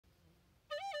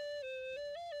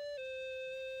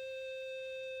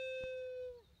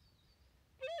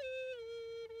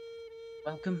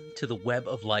Welcome to the Web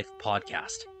of Life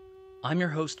podcast. I'm your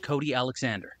host, Cody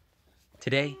Alexander.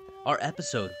 Today, our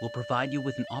episode will provide you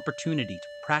with an opportunity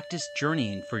to practice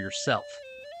journeying for yourself.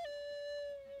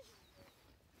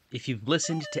 If you've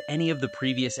listened to any of the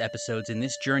previous episodes in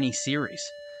this journey series,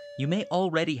 you may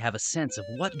already have a sense of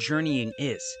what journeying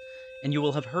is, and you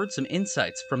will have heard some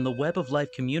insights from the Web of Life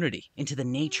community into the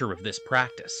nature of this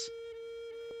practice.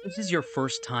 If this is your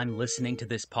first time listening to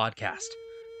this podcast,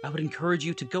 I would encourage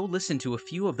you to go listen to a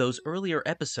few of those earlier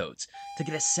episodes to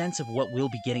get a sense of what we'll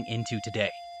be getting into today.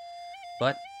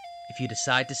 But if you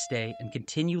decide to stay and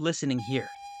continue listening here,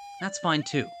 that's fine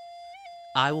too.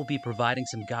 I will be providing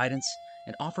some guidance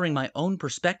and offering my own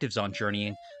perspectives on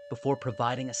journeying before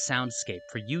providing a soundscape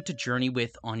for you to journey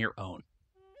with on your own.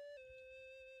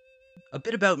 A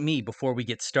bit about me before we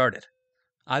get started.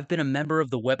 I've been a member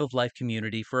of the Web of Life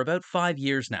community for about 5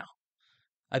 years now.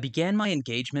 I began my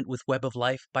engagement with Web of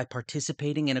Life by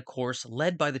participating in a course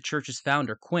led by the church's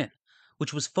founder, Quinn,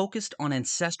 which was focused on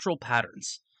ancestral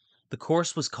patterns. The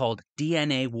course was called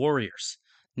DNA Warriors,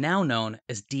 now known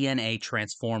as DNA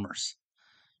Transformers.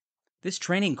 This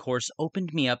training course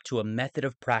opened me up to a method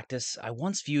of practice I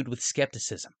once viewed with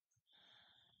skepticism.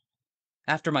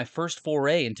 After my first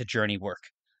foray into journey work,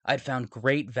 I'd found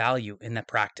great value in that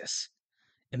practice.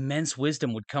 Immense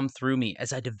wisdom would come through me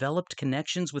as I developed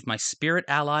connections with my spirit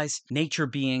allies, nature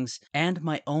beings, and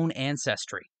my own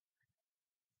ancestry.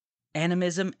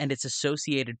 Animism and its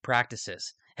associated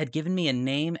practices had given me a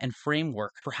name and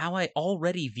framework for how I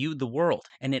already viewed the world,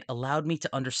 and it allowed me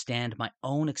to understand my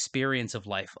own experience of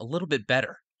life a little bit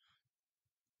better.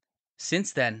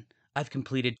 Since then, I've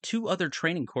completed 2 other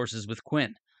training courses with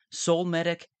Quinn, Soul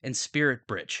Medic and Spirit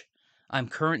Bridge. I'm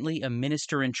currently a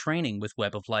minister in training with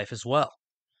Web of Life as well.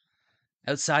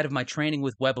 Outside of my training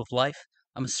with Web of Life,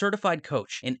 I'm a certified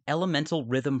coach in elemental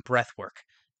rhythm breathwork,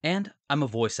 and I'm a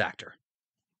voice actor.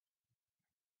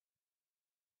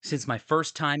 Since my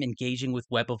first time engaging with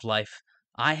Web of Life,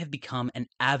 I have become an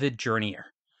avid journeyer.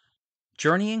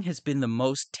 Journeying has been the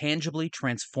most tangibly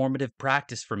transformative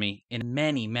practice for me in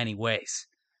many, many ways.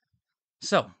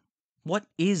 So, what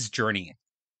is journeying?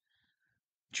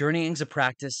 Journeying is a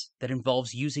practice that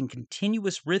involves using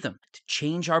continuous rhythm to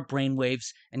change our brainwaves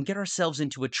and get ourselves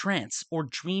into a trance or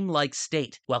dream-like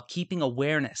state while keeping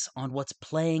awareness on what's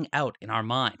playing out in our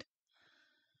mind.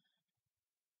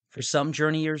 For some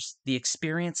journeyers, the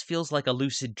experience feels like a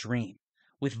lucid dream,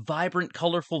 with vibrant,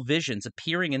 colorful visions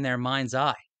appearing in their mind's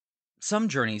eye. Some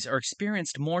journeys are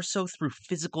experienced more so through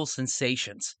physical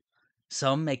sensations.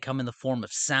 Some may come in the form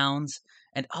of sounds,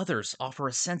 and others offer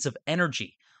a sense of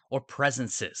energy or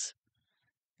presences.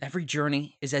 Every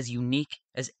journey is as unique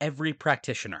as every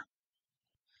practitioner.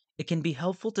 It can be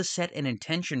helpful to set an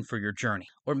intention for your journey,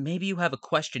 or maybe you have a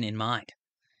question in mind.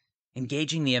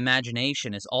 Engaging the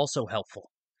imagination is also helpful.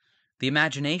 The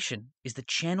imagination is the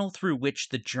channel through which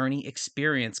the journey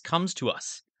experience comes to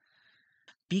us.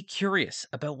 Be curious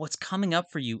about what's coming up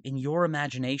for you in your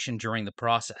imagination during the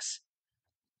process.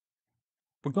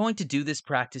 We're going to do this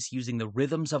practice using the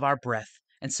rhythms of our breath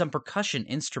and some percussion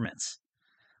instruments.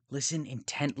 Listen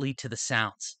intently to the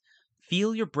sounds.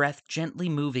 Feel your breath gently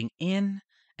moving in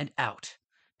and out,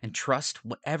 and trust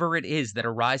whatever it is that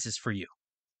arises for you.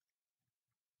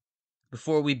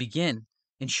 Before we begin,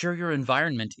 ensure your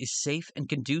environment is safe and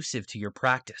conducive to your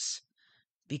practice.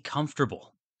 Be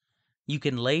comfortable. You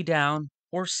can lay down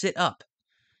or sit up.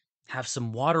 Have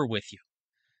some water with you,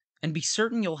 and be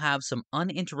certain you'll have some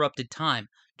uninterrupted time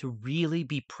to really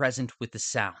be present with the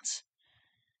sounds.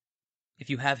 If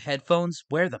you have headphones,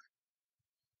 wear them.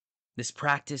 This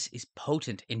practice is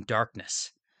potent in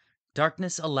darkness.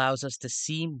 Darkness allows us to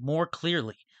see more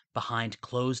clearly behind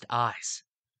closed eyes.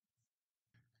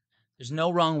 There's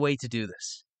no wrong way to do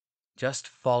this. Just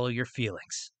follow your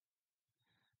feelings.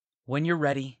 When you're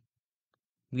ready,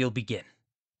 we'll begin.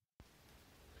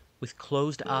 With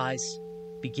closed eyes,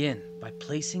 begin by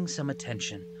placing some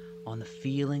attention on the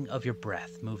feeling of your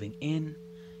breath moving in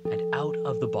and out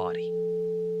of the body.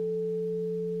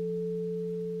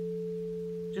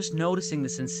 Just noticing the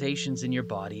sensations in your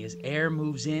body as air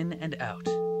moves in and out.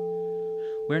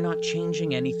 We're not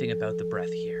changing anything about the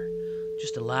breath here,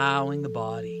 just allowing the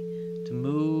body to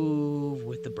move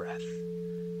with the breath,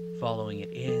 following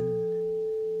it in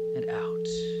and out.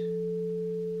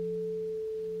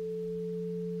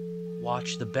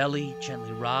 Watch the belly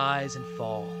gently rise and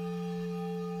fall.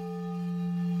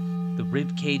 The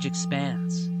rib cage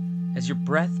expands as your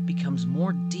breath becomes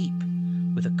more deep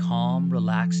with a calm,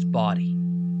 relaxed body.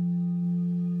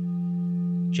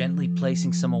 Gently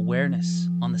placing some awareness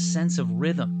on the sense of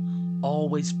rhythm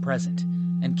always present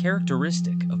and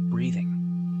characteristic of breathing.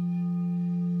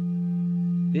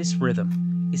 This rhythm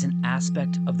is an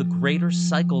aspect of the greater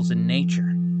cycles in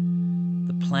nature,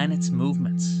 the planet's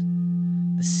movements,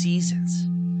 the seasons,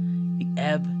 the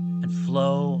ebb and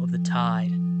flow of the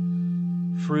tide,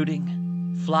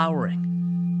 fruiting,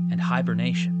 flowering, and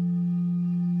hibernation.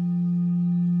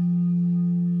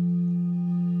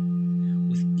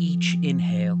 With each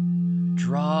inhale,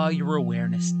 draw your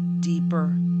awareness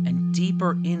deeper and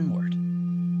deeper inward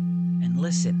and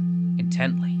listen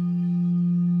intently.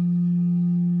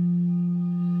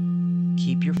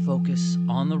 Keep your focus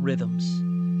on the rhythms,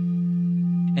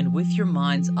 and with your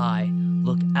mind's eye,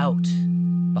 look out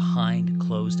behind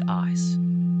closed eyes.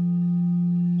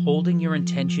 Holding your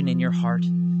intention in your heart,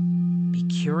 be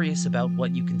curious about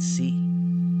what you can see.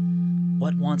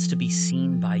 What wants to be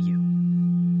seen by you?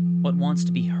 What wants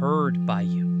to be heard by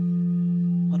you?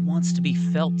 What wants to be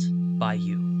felt by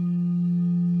you?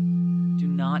 Do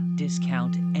not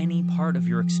discount any part of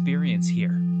your experience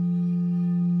here.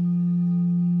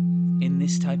 In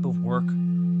this type of work,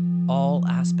 all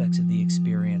aspects of the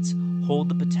experience hold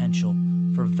the potential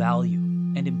for value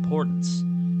and importance,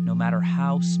 no matter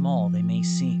how small they may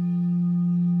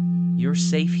seem. You're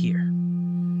safe here.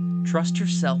 Trust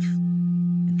yourself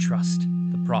and trust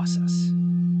the process.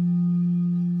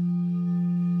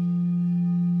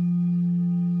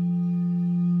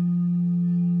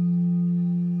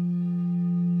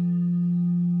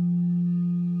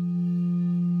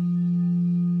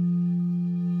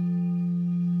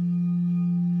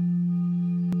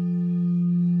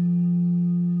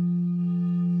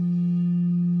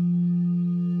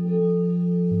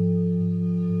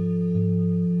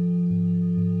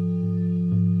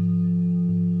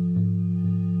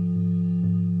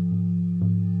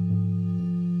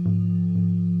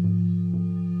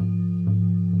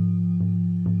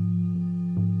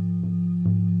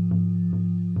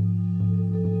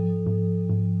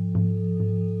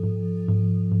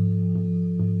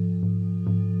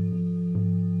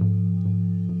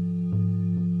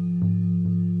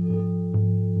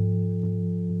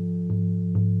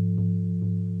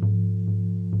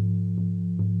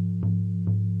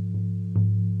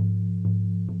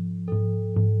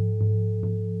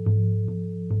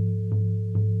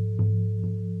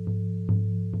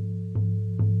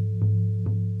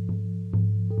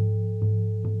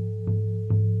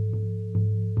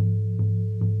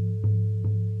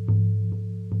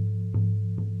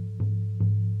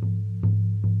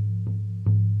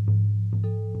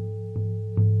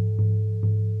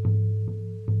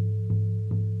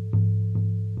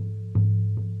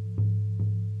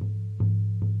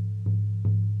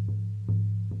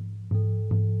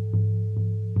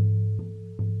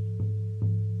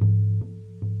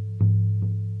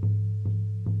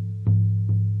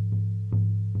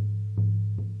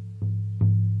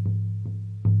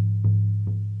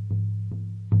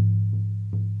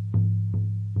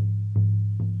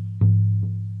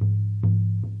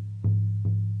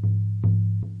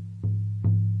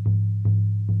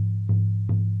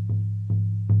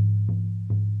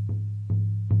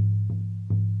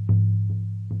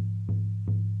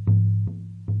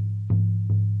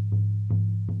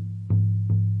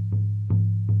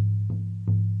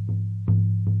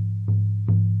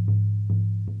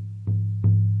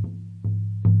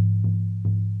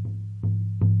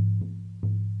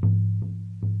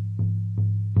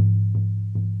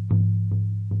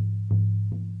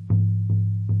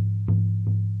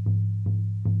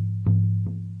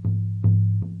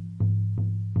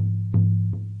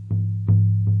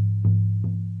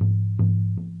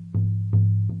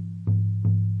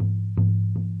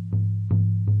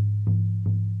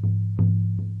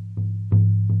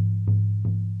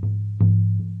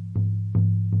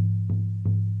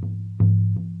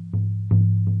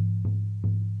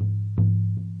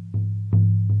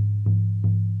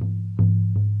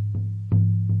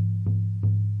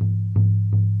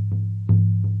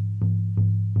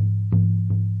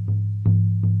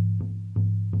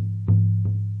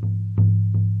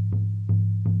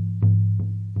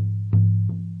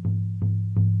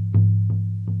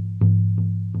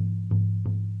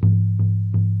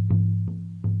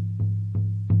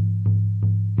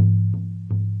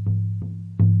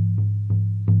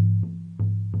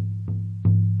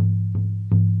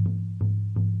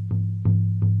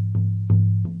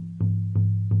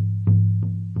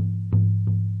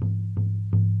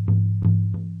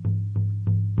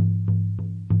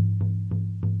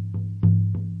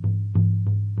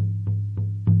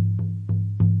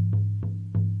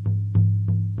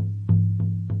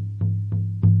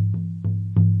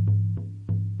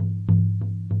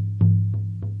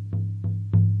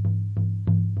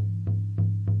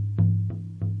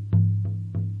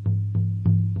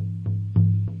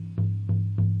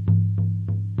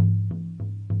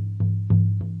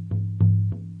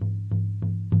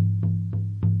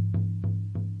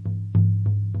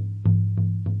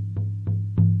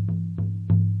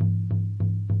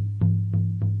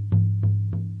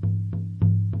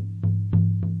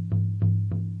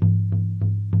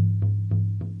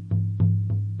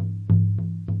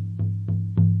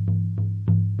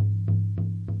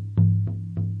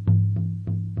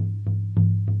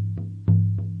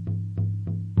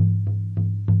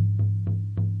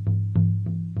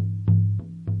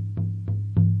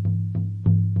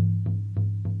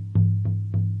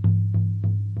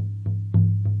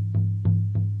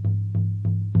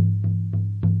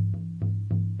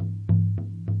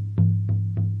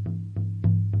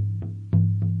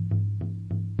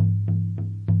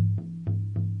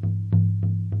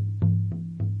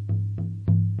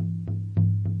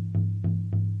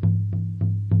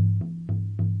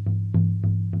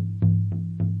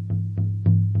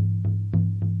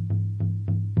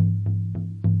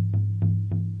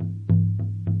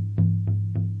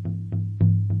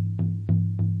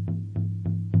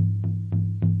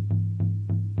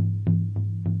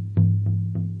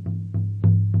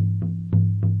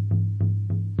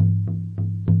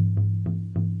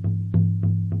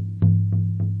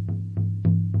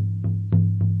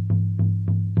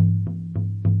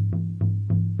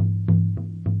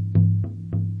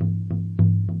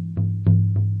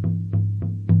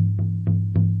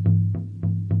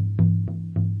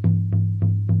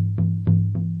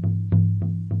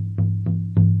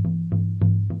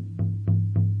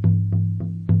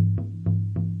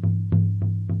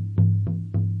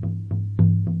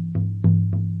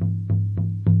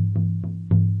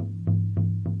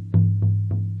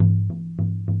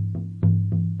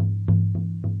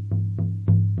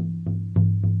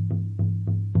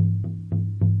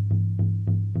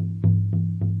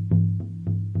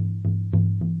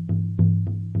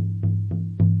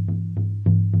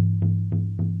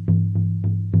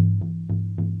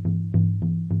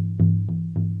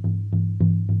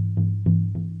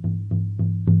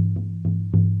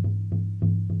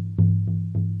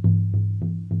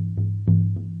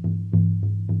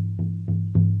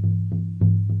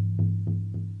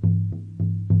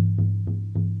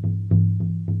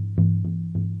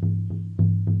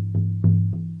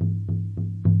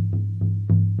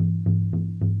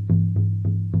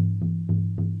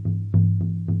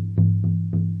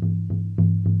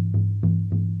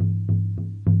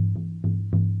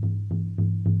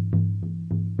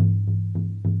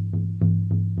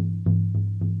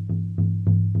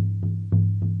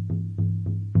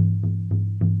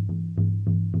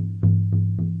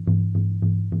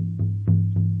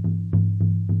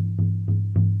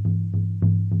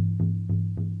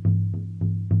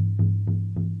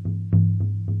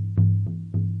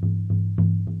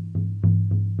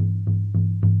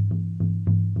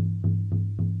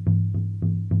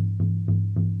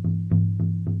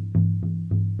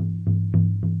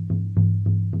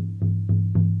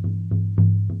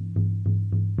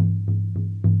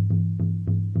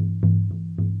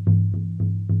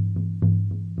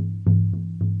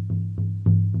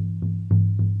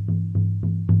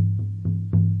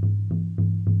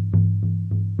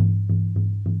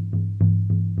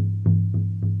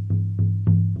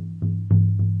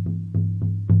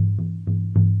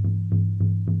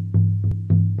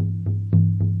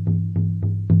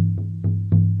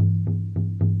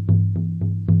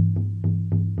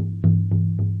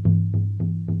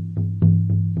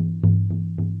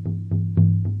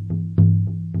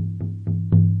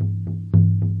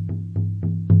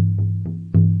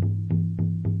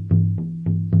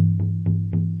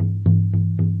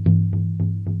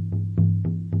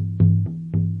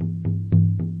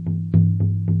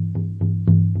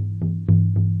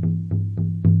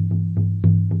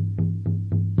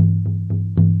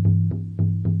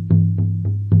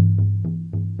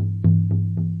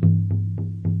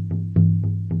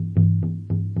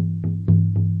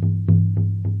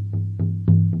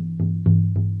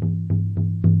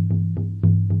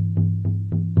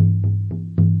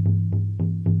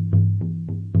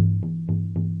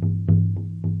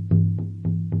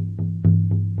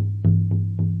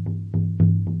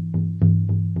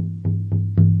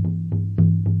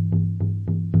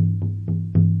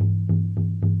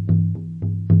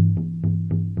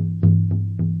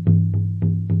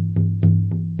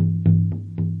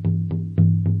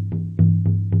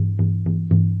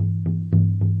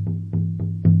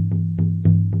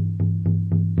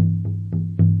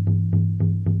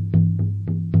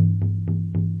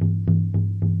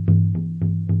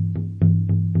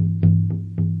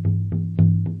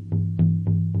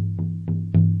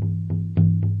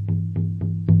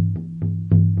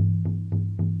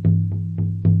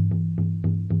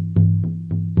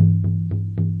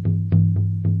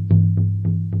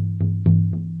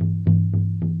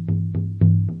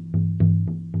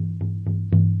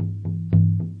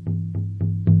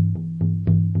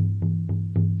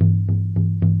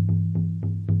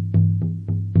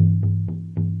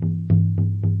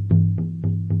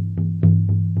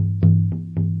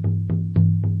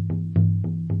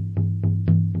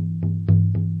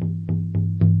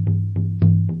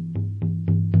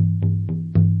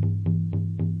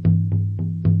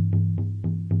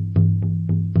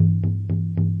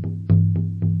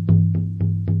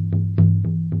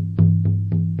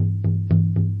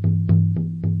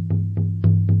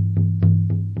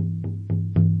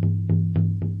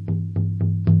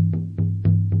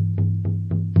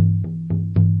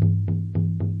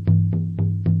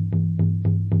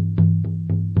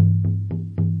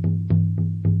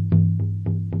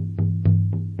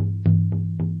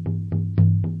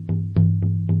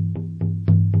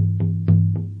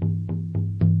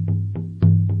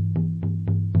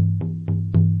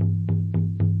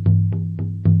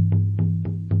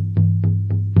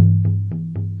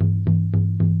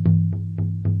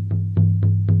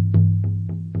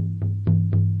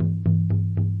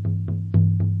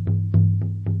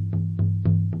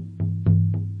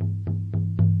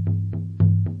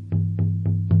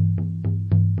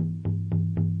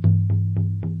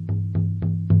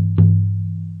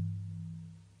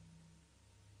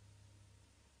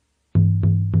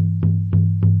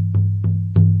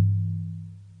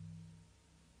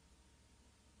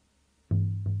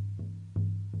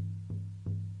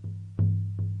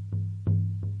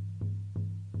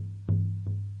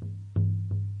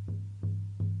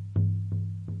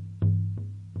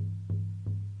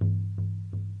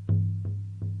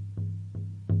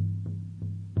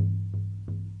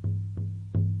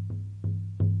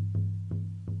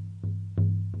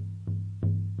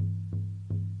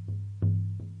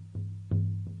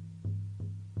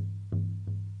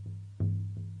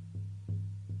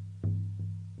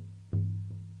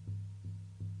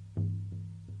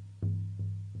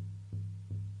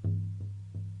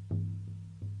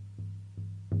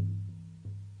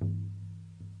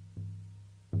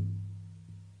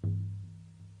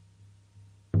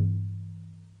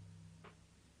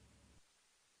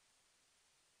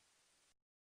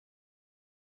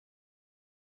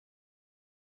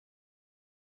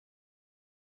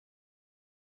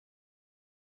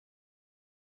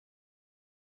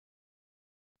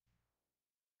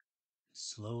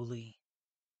 Slowly,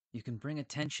 you can bring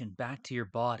attention back to your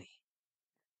body.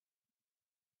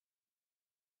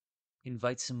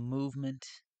 Invite some movement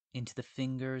into the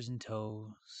fingers and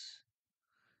toes.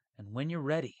 And when you're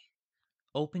ready,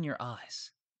 open your eyes.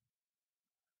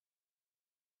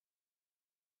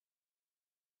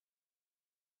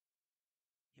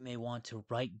 You may want to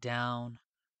write down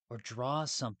or draw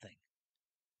something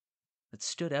that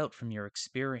stood out from your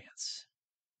experience.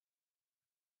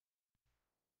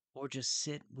 Or just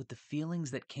sit with the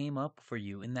feelings that came up for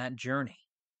you in that journey.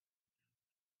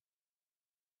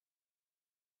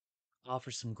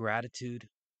 Offer some gratitude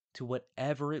to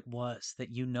whatever it was that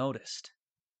you noticed.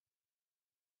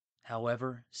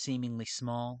 However, seemingly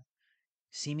small,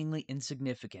 seemingly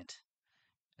insignificant.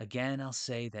 Again, I'll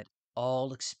say that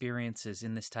all experiences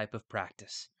in this type of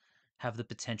practice have the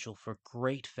potential for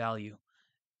great value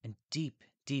and deep,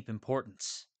 deep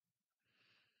importance.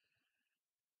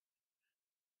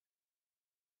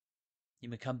 You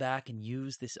may come back and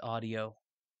use this audio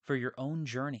for your own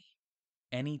journey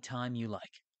anytime you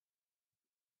like.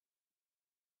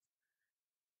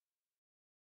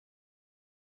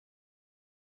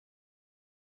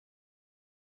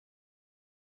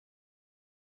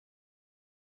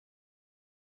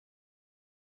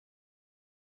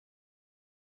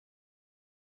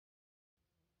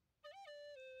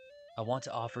 I want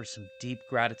to offer some deep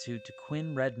gratitude to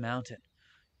Quinn Red Mountain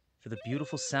for the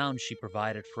beautiful sound she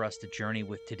provided for us to journey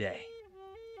with today.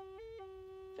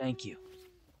 Thank you.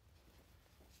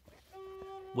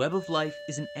 Web of Life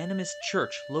is an animist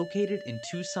church located in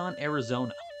Tucson,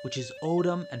 Arizona, which is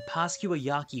Odom and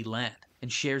Pascuayaki land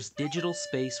and shares digital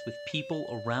space with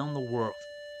people around the world.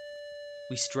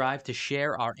 We strive to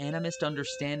share our animist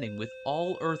understanding with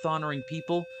all earth-honoring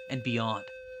people and beyond.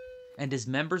 And as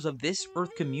members of this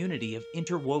Earth community of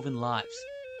interwoven lives,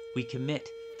 we commit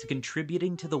to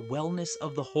contributing to the wellness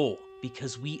of the whole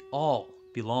because we all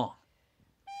belong.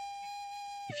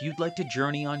 If you'd like to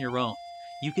journey on your own,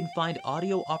 you can find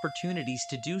audio opportunities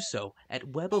to do so at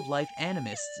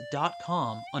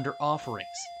weboflifeanimists.com under offerings.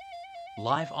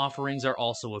 Live offerings are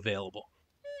also available.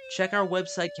 Check our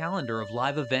website calendar of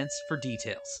live events for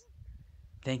details.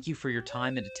 Thank you for your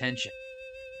time and attention.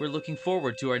 We're looking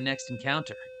forward to our next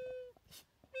encounter.